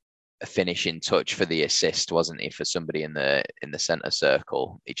that finishing touch for the assist, wasn't he? For somebody in the centre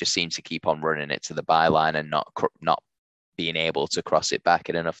circle, he just seemed to keep on running it to the byline and not being able to cross it back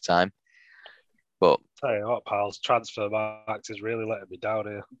in enough time. But tell you what, pals, transfer marks is really letting me down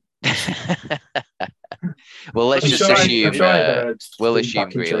here. Well, let's assume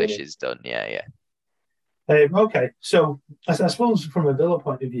Grealish is done. Yeah. Okay, so I suppose from a Villa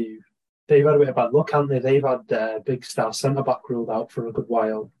point of view, they've had a bit of bad luck, haven't they? They've had big star centre back ruled out for a good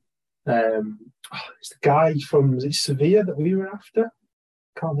while. It's the guy from Sevilla that we were after.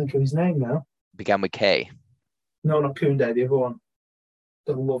 Can't think of his name now. Began with K. No, not Koundé, the other one.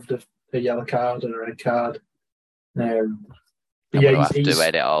 That loved a yellow card and a red card. I'm going to have to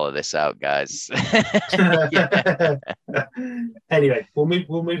edit all of this out, guys. Anyway, we'll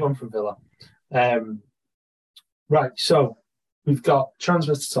move on from Villa. Right, so we've got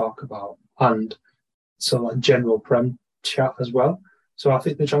transfers to talk about and some like general Prem chat as well. So I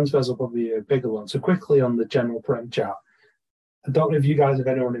think the transfers will probably be a bigger one. So quickly on the general Prem chat, I don't know if you guys have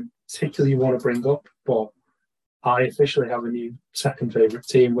anyone in particular you want to bring up, but I officially have a new second favourite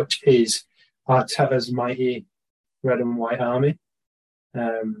team, which is Arteta's mighty Red and White Army.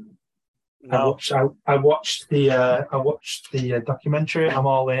 No. I watched the documentary. I'm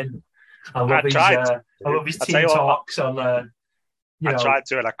all in. I love his team talks on. I tried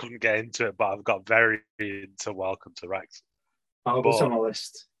to and I couldn't get into it, but I've got very into Welcome to Wrexham. I hope it's on my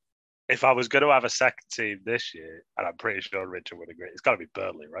list. If I was going to have a second team this year, and I'm pretty sure Richard would agree, it's got to be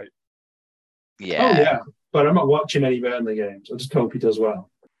Burnley, right? Yeah. Oh yeah, but I'm not watching any Burnley games. I just hope he does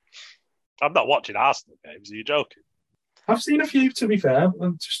well. I'm not watching Arsenal games. Are you joking? I've seen a few, to be fair.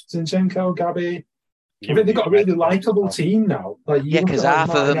 Just Zinchenko, Gabby. I think they've got a really likeable team now. Like, because half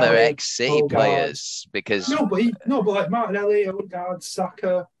of them are ex-City players. Because but like Martinelli, Odegaard,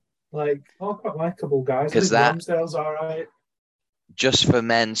 Saka, like all quite likeable guys. Because Ramsdale's all right. Just for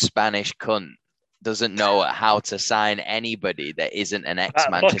men, Spanish cunt doesn't know how to sign anybody that isn't an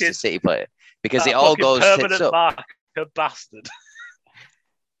ex-Manchester City player because it all goes tits up. A bastard.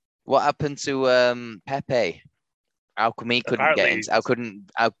 What happened to Pepe? How come he couldn't get in? How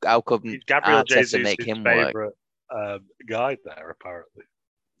couldn't Gabriel Jesus make him work? Guy there apparently.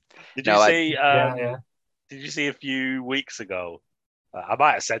 Did you see a few weeks ago? I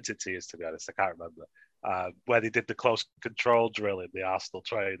might have sent it to you, to be honest. I can't remember. Where they did the close control drill in the Arsenal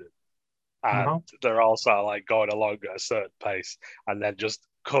training, and they're all sort of like going along at a certain pace, and then just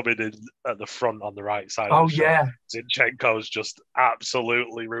coming in at the front on the right side. Oh yeah, Zinchenko's just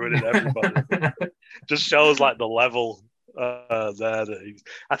absolutely ruining everybody. Just shows like the level there that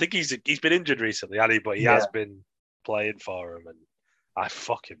I think he's been injured recently, but he has been playing for him, and I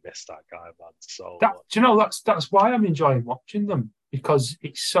fucking miss that guy, man. So do you know that's why I'm enjoying watching them, because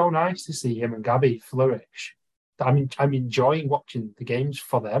it's so nice to see him and Gabby flourish. I'm enjoying watching the games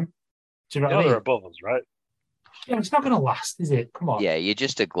for them. Do you know what I mean? They're above us, right? Yeah, it's not going to last, is it? Come on. Yeah, you're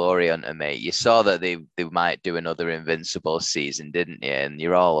just a glory hunter, mate. You saw that they might do another Invincible season, didn't you? And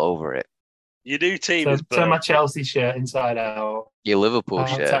you're all over it. Your new team is turn my Chelsea shirt inside out. Your Liverpool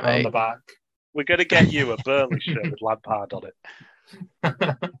shirt, mate. On the back. We're going to get you a Burnley shirt with Lampard on it.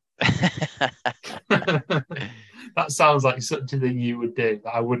 That sounds like such a thing you would do.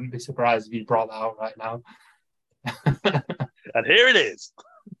 I wouldn't be surprised if you brought that out right now. And here it is.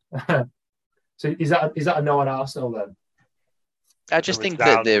 So is that a no on Arsenal then? I just think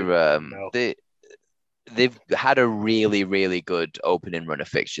that they've had a really, really good opening run of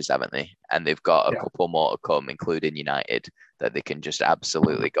fixtures, haven't they? And they've got a couple more to come, including United, that they can just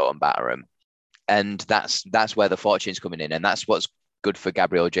absolutely go and batter them. And that's where the fortune's coming in, and that's what's good for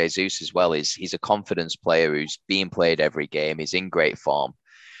Gabriel Jesus as well. Is he's a confidence player who's being played every game. He's in great form.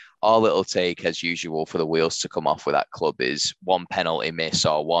 All it'll take, as usual, for the wheels to come off with that club is one penalty miss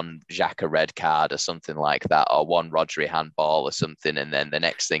or one Xhaka red card or something like that, or one Rodri handball or something, and then the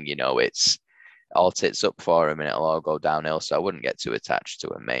next thing you know, it's all tits up for him and it'll all go downhill. So I wouldn't get too attached to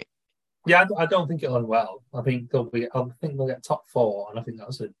him, mate. Yeah, I don't think it'll end well. I think they'll get top 4, and I think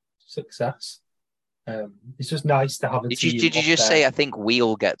that's a success. It's just nice to have a team. Did you just say I think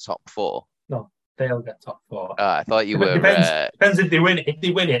we'll get top 4? No, they'll get top 4. I thought you were. Depends if they win it. If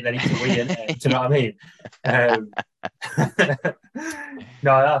they win it, then it's a win. Do you know what I mean?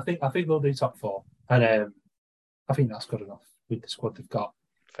 No, I think they'll do top 4, and I think that's good enough with the squad they've got.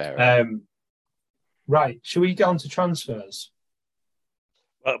 Fair. Right, should we get on to transfers?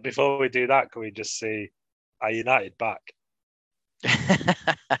 Well, before we do that, can we just see are United back?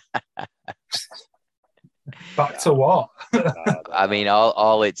 Back to what? I mean,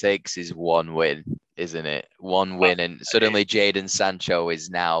 all it takes is one win, isn't it? One win, and suddenly Jadon Sancho is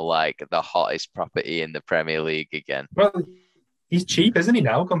now like the hottest property in the Premier League again. Well, he's cheap, isn't he,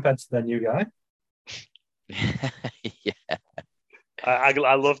 now, compared to the new guy? Yeah.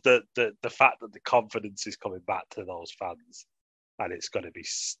 I love the fact that the confidence is coming back to those fans, and it's going to be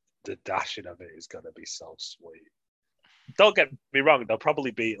the dashing of it is going to be so sweet. Don't get me wrong; they'll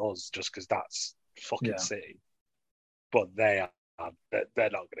probably beat us just because that's fucking City, but they're not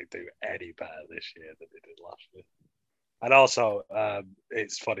going to do any better this year than they did last year. And also,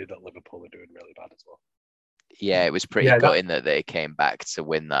 it's funny that Liverpool are doing really bad as well. Yeah, it was pretty gutting that they came back to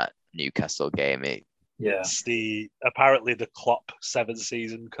win that Newcastle game. It's apparently the Klopp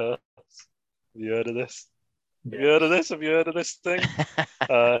 7-season curse. Have you heard of this? Have you heard of this? Have you heard of this thing?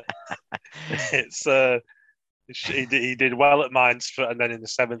 It's he did well at Mainz, and then in the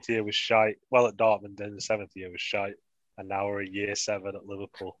 7th year was shite. Well at Dortmund, then in the 7th year was shite, and now we're in year 7 at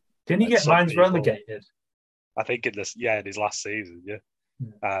Liverpool. Didn't he get Mainz relegated? I think in his last season,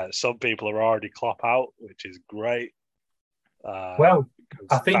 yeah. Some people are already Klopp out, which is great. Well,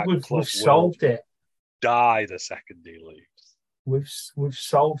 I think we've solved it. Die the second he leaves. We've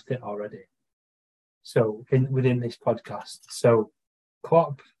solved it already. So within this podcast, so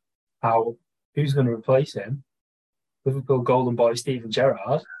Klopp out. Who's going to replace him? Liverpool golden boy Steven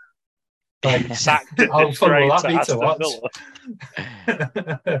Gerrard. Like, how fun will that be to watch?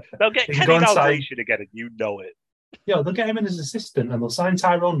 They'll get Kenny Dalglish again, and you know it. Yeah, they'll get him in as assistant, and they'll sign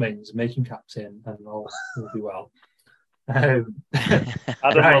Tyrone Mings and make him captain, and all will be well. Adam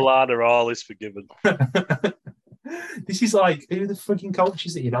Lallana, all is forgiven. This is like, who the freaking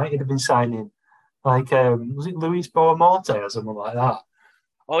coaches at United have been signing? Like, was it Luis Boamorte or something like that?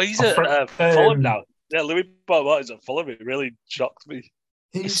 Oh, he's at Fulham now. Yeah, Luis Boamorte is at Fulham. It really shocked me.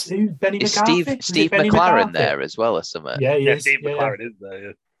 Who's Benny McCarthy? Steve McLaren there as well or something? Yeah, Steve McLaren is there,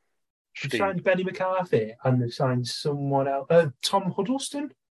 yeah. They've signed Benny McCarthy and they've signed someone else. Tom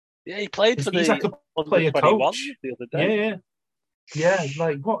Huddleston? Yeah, he played for he's like a player coach the other day. Yeah,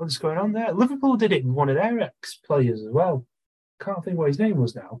 like what was going on there? Liverpool did it with one of their ex-players as well. Can't think what his name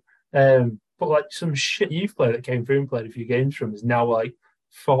was now. But like some shit youth player that came through and played a few games from is now like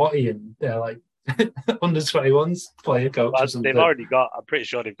 40 and they're like under 21s player coach. Well, they've already got, I'm pretty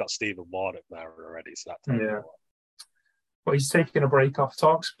sure they've got Stephen Warnock there already. So that's But he's taking a break off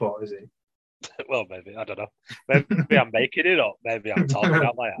TalkSport, is he? Well, maybe. I don't know. Maybe I'm making it up. Maybe I'm talking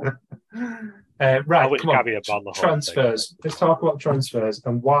out my head. Right, come on. Transfers. Let's talk about transfers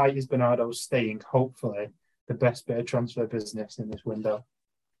and why is Bernardo staying, hopefully, the best bit of transfer business in this window.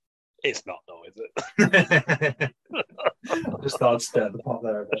 It's not, though, is it? I just thought I'd stir the pot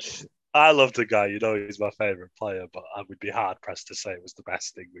there a bit. I love the guy. You know, he's my favourite player, but I would be hard-pressed to say it was the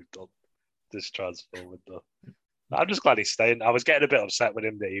best thing we've done this transfer window. I'm just glad he's staying. I was getting a bit upset with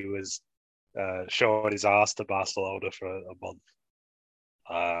him that he was showing his ass to Barcelona for a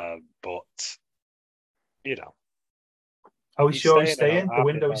month. But, you know. Are we sure he's staying? The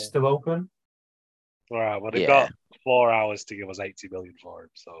window is still open? All right, well, they've got 4 hours to give us 80 million for him,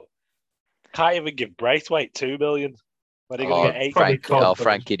 so can't even give Braithwaite 2 million. When are they going to get 8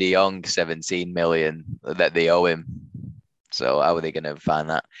 Frankie de Jong, 17 million that they owe him. So how are they going to find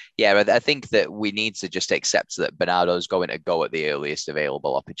that? Yeah, I think that we need to just accept that Bernardo's going to go at the earliest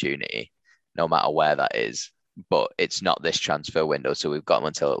available opportunity, no matter where that is. But it's not this transfer window, so we've got him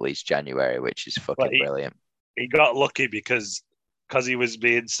until at least January, which is fucking brilliant. He got lucky because he was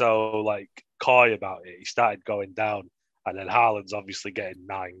being so like coy about it. He started going down, and then Haaland's obviously getting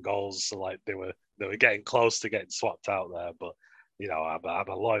 9 goals, so like they were getting close to getting swapped out there. But you know, I'm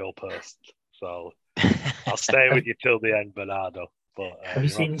a loyal person, so I'll stay with you till the end, Bernardo. But have you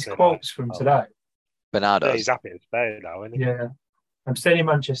seen his quotes from today? Bernardo, yeah, he's happy to stay now, isn't he? Yeah, I'm staying in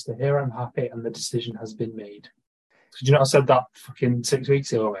Manchester. Here, I'm happy, and the decision has been made. Did you not have said that fucking 6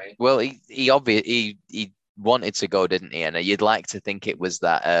 weeks ago, mate? Well, he wanted to go, didn't he? And you'd like to think it was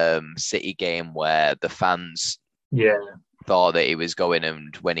that City game where the fans thought that he was going,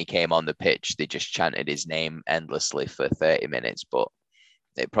 and when he came on the pitch, they just chanted his name endlessly for 30 minutes. But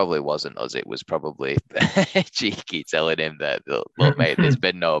it probably wasn't us. It was probably Cheeky telling him that, look, mate, there's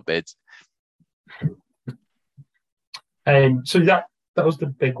been no bids. So that was the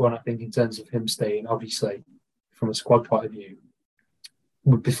big one, I think, in terms of him staying, obviously, from a squad point of view.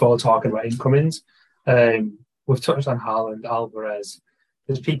 Before talking about incomings, we've touched on Haaland, Alvarez.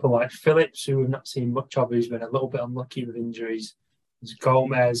 There's people like Phillips, who we've not seen much of, who's been a little bit unlucky with injuries. There's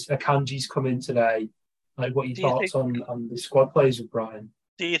Gomez, Akanji's come in today. Like, what are your thoughts on the squad players with Brian?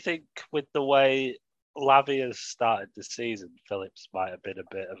 Do you think with the way Lavia started the season, Phillips might have been a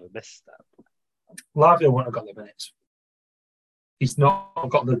bit of a misstep? Lavia wouldn't have got the minutes. He's not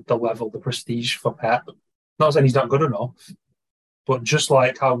got the level, the prestige for Pep. Not saying he's not good enough, but just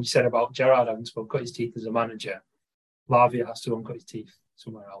like how we said about Gerrard having to cut his teeth as a manager, Lavia has to uncut his teeth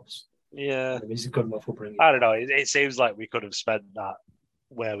somewhere else. Yeah. He's good enough for bringing. I don't know. It seems like we could have spent that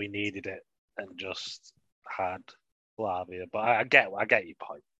where we needed it and just had Lavia. But I get your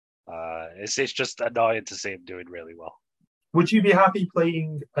point. It's just annoying to see him doing really well. Would you be happy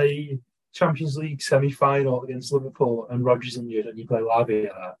playing a Champions League semi-final against Liverpool and Rodgers injured and you play Lavia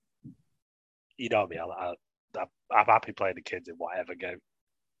there? You know me. I'm happy playing the kids in whatever game.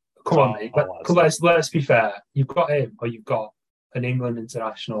 Come on, mate. Let's be fair. You've got him, or you've got an England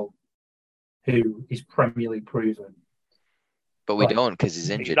international who is Premier League proven. But we don't because he's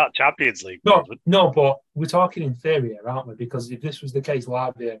He's injured. not Champions League. No, but we're talking in theory here, aren't we? Because if this was the case,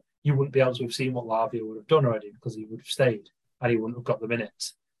 Lavia, you wouldn't be able to have seen what Lavia would have done already because he would have stayed and he wouldn't have got the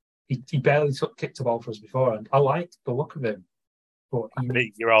minutes. He barely kicked the ball for us before, and I liked the look of him. But I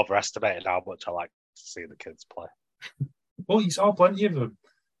think you're overestimating how much I like to see the kids play. Well, you saw plenty of them.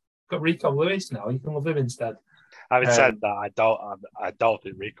 Got Rico Lewis now. You can love him instead. Having said that, I don't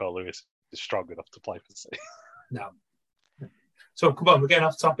think Rico Lewis is strong enough to play for City. No. So come on, we're getting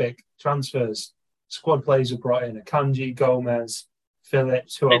off topic. Transfers. Squad players are brought in: Akanji, Gomez,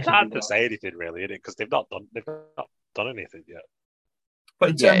 Phillips. Who else? It's hard to say anything really, isn't it? Because they've not done anything yet. But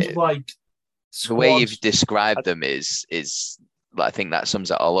in terms of like the way you've described them is I think that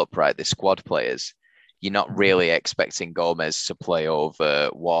sums it all up, right? The squad players. You're not really expecting Gomez to play over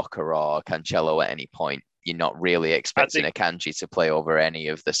Walker or Cancelo at any point. You're not really expecting Akanji to play over any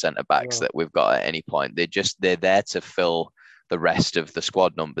of the centre backs that we've got at any point. They're there to fill the rest of the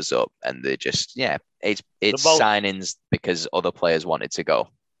squad numbers up, and they're just it's signings because other players wanted to go.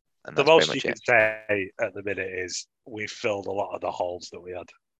 And the most you can say at the minute is we filled a lot of the holes that we had.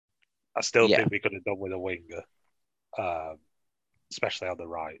 I still think we could have done with a winger, especially on the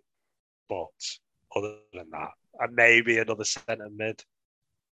right. But other than that, and maybe another centre mid.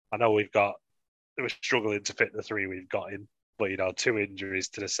 I know we're struggling to fit the three we've got in, but 2 injuries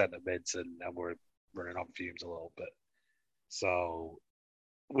to the centre mids, and we're running on fumes a little bit. So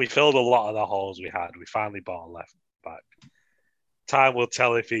we filled a lot of the holes we had. We finally bought a left back. Time will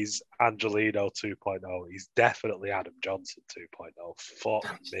tell if he's Angelino 2.0. He's definitely Adam Johnson 2.0.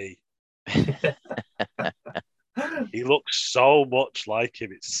 Fuck me. He looks so much like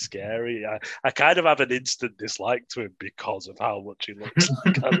him. It's scary. I kind of have an instant dislike to him because of how much he looks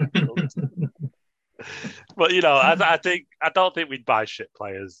like Adam Johnson. But I don't think we'd buy shit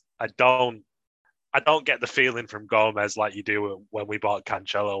players. I don't get the feeling from Gomez like you do when we bought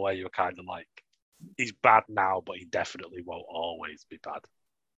Cancelo, where you're kind of like, he's bad now, but he definitely won't always be bad.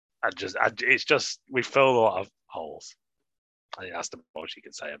 It's just we filled a lot of holes. I think that's the most you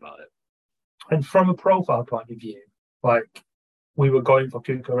can say about it. And from a profile point of view, like we were going for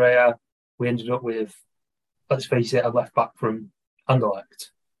Cucurella, we ended up with, let's face it, a left back from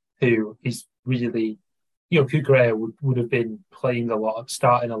Anderlecht, who is really, Cucurella would have been starting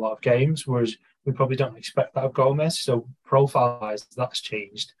a lot of games, whereas we probably don't expect that of Gomez. So profile-wise, that's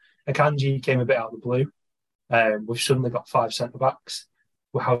changed. Akanji came a bit out of the blue. We've suddenly got 5 centre backs.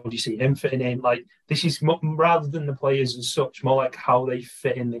 Well, how do you see him fitting in? Like, this is rather than the players as such, more like how they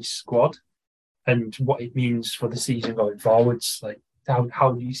fit in this squad and what it means for the season going forwards. Like,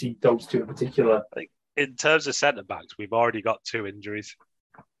 how do you see those two in particular? I think in terms of centre backs, we've already got 2 injuries.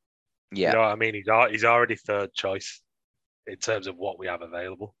 Yeah, you know what I mean. He's already third choice in terms of what we have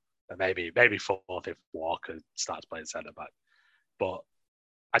available, and maybe fourth if Walker starts playing centre back. But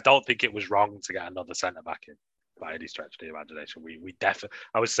I don't think it was wrong to get another centre back in by any stretch of the imagination. We definitely.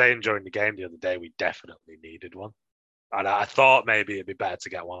 I was saying during the game the other day, we definitely needed one, and I thought maybe it'd be better to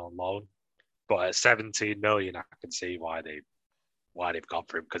get one on loan. But at 17 million, I can see why they've gone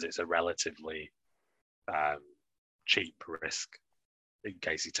for him, because it's a relatively cheap risk in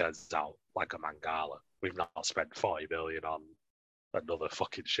case he turns out like a Mangala. We've not spent 40 million on another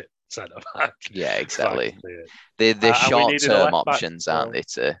fucking shit centre back. Yeah, exactly. They're short-term options, aren't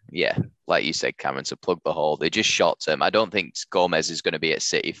they? Like you said, Cameron, to plug the hole. They're just short-term. I don't think Gomez is going to be at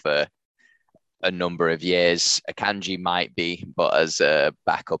City for a number of years. Akanji might be, but as a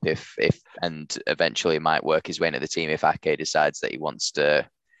backup, if and eventually might work his way into the team if Ake decides that he wants to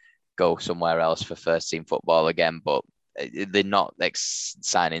go somewhere else for first team football again. But they're not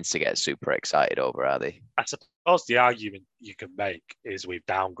signings to get super excited over, are they? I suppose the argument you can make is we've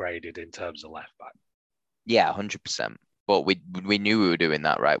downgraded in terms of left back. Yeah, 100%. But we knew we were doing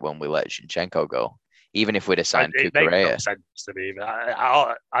that right when we let Zinchenko go. Even if we'd have signed Cucurella. It makes no sense to me.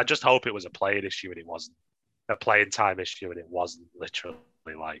 I just hope it was a playing issue and it wasn't a playing time issue, and it wasn't literally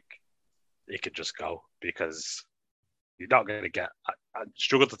like he could just go, because you're not going to get. I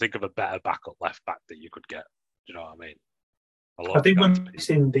struggle to think of a better backup left back that you could get. Do you know what I mean? I think we're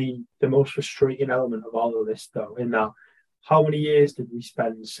missing the most frustrating element of all of this, though, in that how many years did we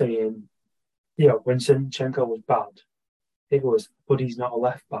spend saying, when Zinchenko was bad, it was, but he's not a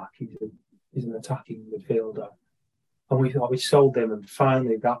left back, he's an attacking midfielder. And we thought we sold him, and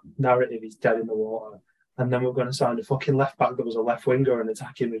finally that narrative is dead in the water. And then we're going to sign a fucking left back that was a left winger and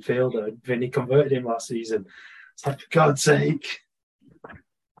attacking midfielder. And Vinny converted him last season. It's like, for God's sake.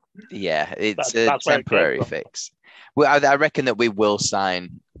 Yeah, it's a temporary fix. Well, I reckon that we will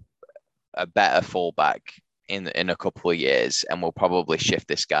sign a better fullback in a couple of years, and we'll probably shift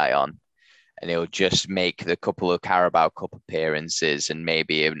this guy on. and he'll just make the couple of Carabao Cup appearances and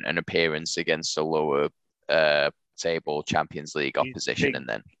maybe an appearance against a lower table Champions League opposition, and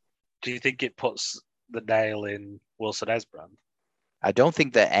then. Do you think it puts the nail in Wilson Esbrand? I don't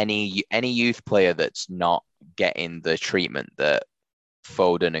think that any youth player that's not getting the treatment that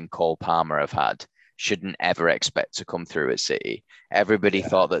Foden and Cole Palmer have had shouldn't ever expect to come through at City. Everybody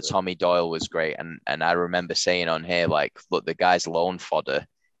thought that Tommy Doyle was great, and I remember saying on here, like, look, the guy's loan fodder.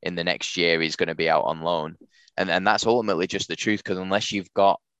 In the next year, he's going to be out on loan, and that's ultimately just the truth. Because unless you've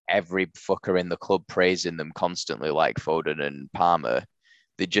got every fucker in the club praising them constantly, like Foden and Palmer,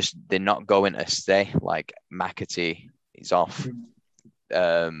 they're not going to stay. Like McAtee, he's off.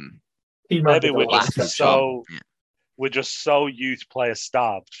 Maybe we're just so youth player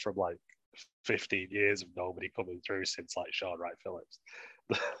starved from like 15 years of nobody coming through since like Sean Wright Phillips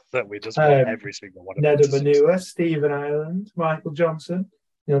that we just want every single one of them. Ned Manua, Stephen Ireland, Michael Johnson,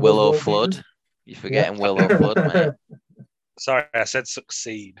 Willow Flood. You're forgetting Willow Flood, mate. Sorry, I said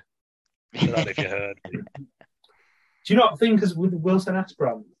succeed. I don't know if you heard me. Do you not think, as with Wilson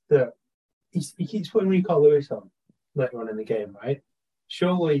Esbrand, that he keeps putting Rico Lewis on later on in the game, right?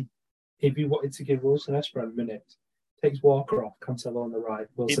 Surely, if you wanted to give Wilson Esbrand minutes, takes Walker off, Cancelo on the right,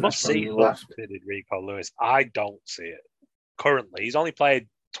 Wilson he must Esbrand see on the left. Rico Lewis. I don't see it. Currently, he's only played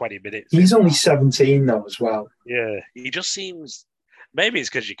 20 minutes. He's only 17 though, as well. Yeah, he just seems. Maybe it's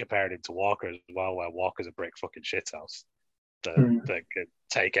because you compared him to Walker as well, where Walker's a brick fucking shithouse that can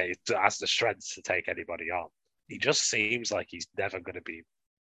take has the strength to take anybody on. He just seems like he's never going to be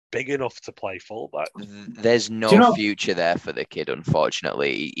big enough to play fullback. There's no future there for the kid,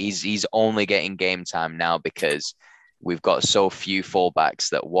 unfortunately. He's only getting game time now because we've got so few fullbacks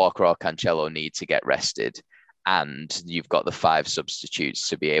that Walker or Cancelo need to get rested. And you've got the 5 substitutes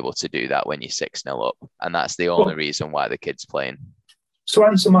to be able to do that when you're 6-0 up. And that's the only reason why the kid's playing. So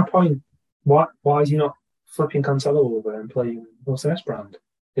answer my point. Why is he not flipping Cancelo over and playing Wilson Esbrand?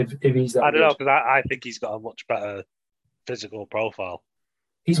 If he's that I don't know, because I think he's got a much better physical profile.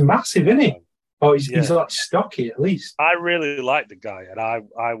 He's massive, isn't he? He's like stocky at least. I really like the guy, and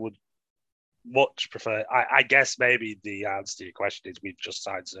I would much prefer. I guess maybe the answer to your question is we've just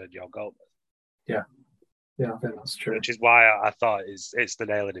signed Sergio Gomez. Yeah, I think that's true. Which is why I thought it's the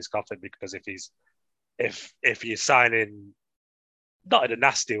nail in his coffin, because if you're signing, not in a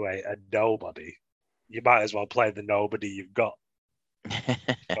nasty way, a nobody, you might as well play the nobody you've got.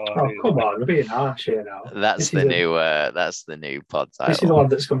 Come on, we're being harsh here now. That's the new pod title. This is the one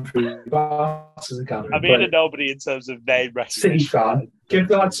that's come through as a camera. I mean, a nobody in terms of name recognition. City fan. Give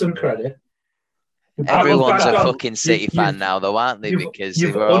the lad some credit. Everyone's a fucking City fan now, though, aren't they? Because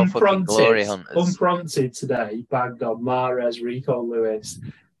they were all fucking glory hunters. Unprompted today, bagged on Mahrez, Rico Lewis,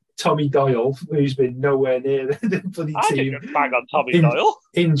 Tommy Doyle, who's been nowhere near the bloody team. I didn't bag on Tommy Doyle.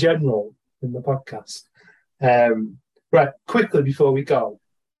 In general, in the podcast. Right, quickly before we go,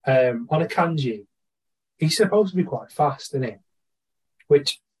 on Akanji, he's supposed to be quite fast, isn't he?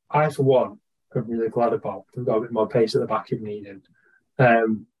 Which I, for one, am really glad about. We've got a bit more pace at the back if needed.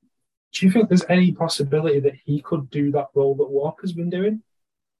 Do you think there's any possibility that he could do that role that Walker's been doing?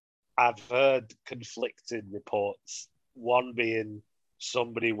 I've heard conflicting reports. One being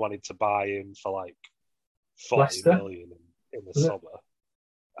somebody wanted to buy him for like 40 million in the summer.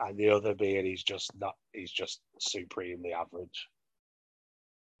 And the other being he's just supremely average.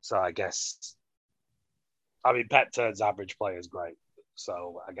 So I guess, Pep turns average players great.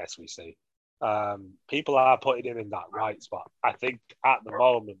 So I guess we see. People are putting him in that right spot. I think at the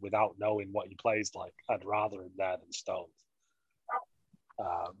moment, without knowing what he plays like, I'd rather him there than Stones.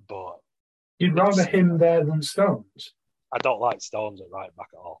 But you'd rather him there than Stones? I don't like Stones at right back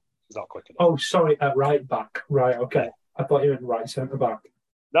at all. He's not quick enough. Oh, sorry, at right back. Right, okay. I thought you meant right centre back.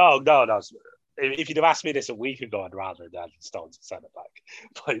 No. If you'd have asked me this a week ago, I'd rather him there than Stones at centre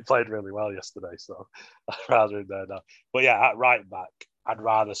back. But he played really well yesterday, so I'd rather him there now. But yeah, at right back, I'd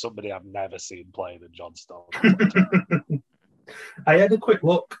rather somebody I've never seen play than John Stones. I had a quick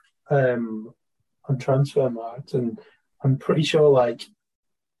look on Transfermarkt, and I'm pretty sure, like,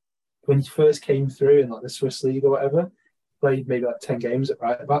 when he first came through in like the Swiss League or whatever, played maybe like 10 games at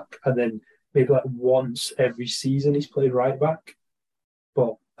right back, and then maybe like once every season he's played right back.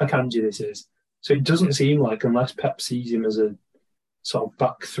 But Akanji this is. So it doesn't seem like, unless Pep sees him as a sort of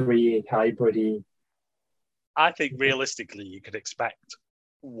back three hybrid. I think realistically you could expect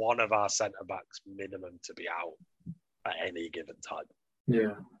one of our centre-backs minimum to be out at any given time.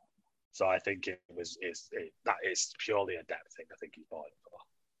 Yeah. So I think that is purely a depth thing. I think he's bought it for.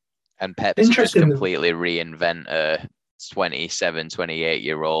 And Pep's just completely reinvent a 27,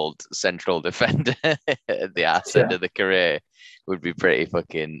 28-year-old central defender at the end of the career would be pretty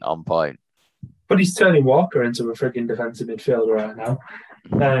fucking on point. But he's turning Walker into a frigging defensive midfielder right now.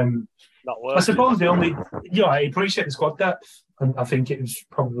 Not working. I suppose the only, I appreciate the squad depth, and I think it was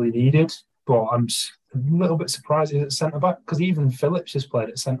probably needed. But I'm a little bit surprised he's at centre back because even Phillips has played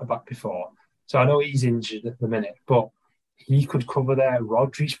at centre back before. So I know he's injured at the minute, but he could cover there.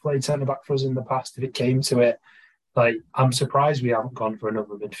 Rodri's played centre back for us in the past if it came to it. Like, I'm surprised we haven't gone for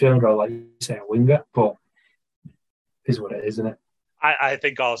another midfielder or, like you say, a winger, but it is what it is, isn't it? I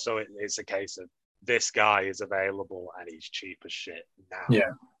think also it's a case of this guy is available and he's cheap as shit now.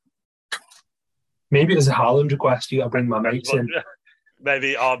 Yeah. Maybe it's a Haaland request. You got to bring my mates in.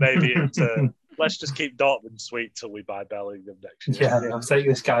 Maybe it's let's just keep Dortmund sweet till we buy Bellingham next year. Yeah, I'll take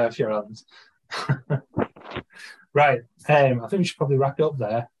this guy off your hands. Right. I think we should probably wrap it up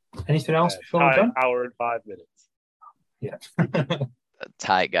there. Anything else before we're done? Hour and 5 minutes. Yeah.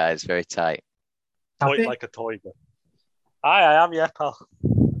 Tight, guys. Very tight. Toy like a toy gun. I am, yeah, pal.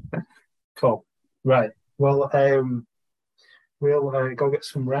 Cool. Right. Well, we'll go get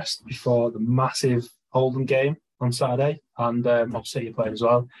some rest before the massive Oldham game on Saturday, and I'll see you playing as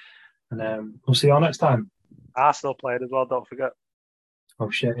well. And we'll see you all next time. Arsenal playing as well, don't forget.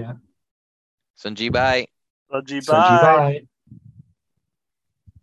 Oh, shit, yeah. Sunji, bye. Sunji, Sunji, bye.